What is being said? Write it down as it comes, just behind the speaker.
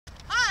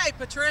Hi,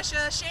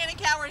 Patricia. Shannon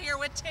Coward here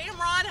with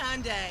Tameron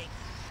Hyundai.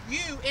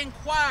 You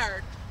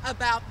inquired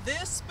about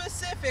this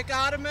specific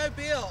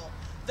automobile,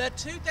 the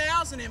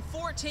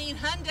 2014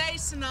 Hyundai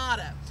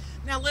Sonata.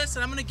 Now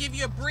listen, I'm going to give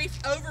you a brief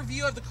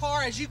overview of the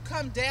car. As you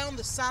come down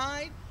the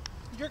side,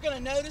 you're going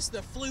to notice the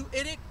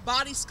fluidic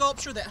body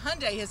sculpture that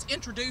Hyundai has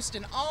introduced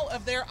in all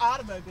of their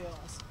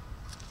automobiles.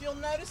 You'll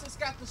notice it's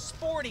got the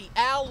sporty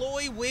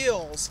alloy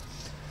wheels.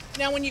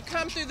 Now when you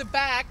come through the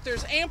back,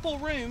 there's ample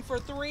room for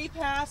 3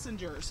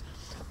 passengers.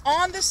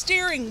 On the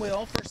steering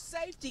wheel, for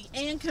safety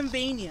and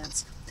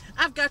convenience,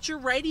 I've got your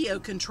radio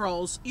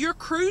controls, your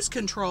cruise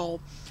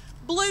control,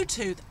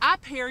 Bluetooth. I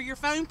pair your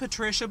phone,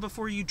 Patricia,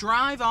 before you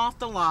drive off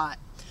the lot.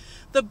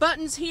 The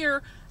buttons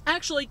here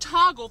actually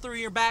toggle through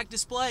your back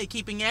display,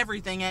 keeping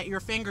everything at your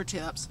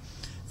fingertips.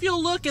 If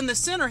you'll look in the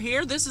center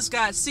here, this has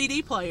got a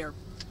CD player.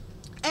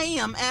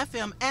 AM,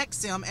 FM,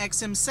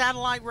 XM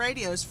satellite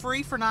radios,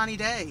 free for 90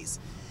 days.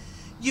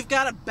 You've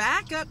got a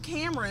backup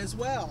camera as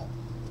well.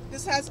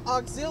 This has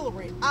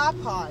auxiliary,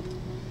 iPod,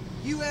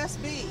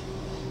 USB.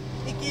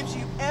 It gives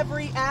you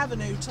every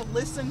avenue to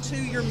listen to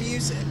your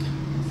music.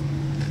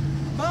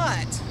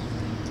 But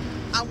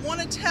I want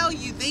to tell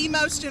you the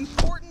most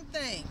important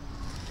thing.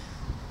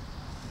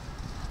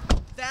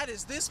 That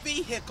is, this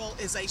vehicle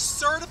is a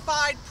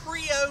certified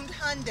pre-owned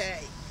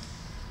Hyundai.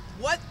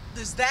 What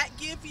does that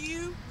give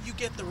you? You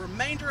get the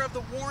remainder of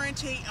the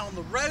warranty on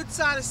the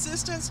roadside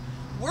assistance.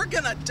 We're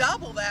going to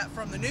double that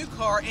from the new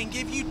car and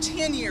give you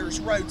 10 years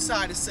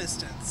roadside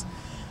assistance.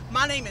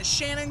 My name is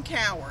Shannon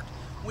Coward.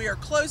 We are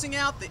closing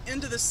out the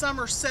end of the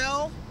summer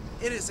sale.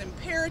 It is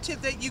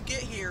imperative that you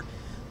get here.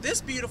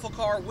 This beautiful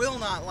car will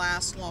not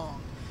last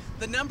long.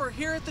 The number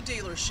here at the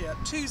dealership,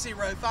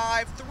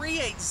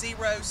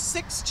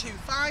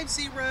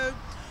 205-380-6250,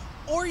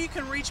 or you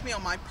can reach me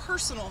on my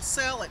personal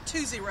cell at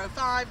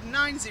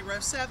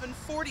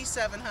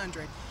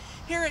 205-907-4700.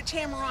 Here at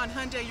Tameron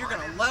Hyundai, you're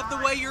going to love the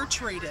way you're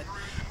treated.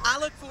 I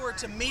look forward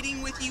to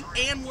meeting with you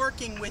and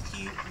working with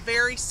you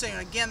very soon.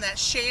 Again, that's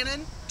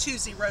Shannon,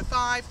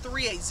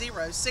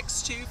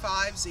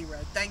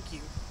 205-380-6250. Thank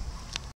you.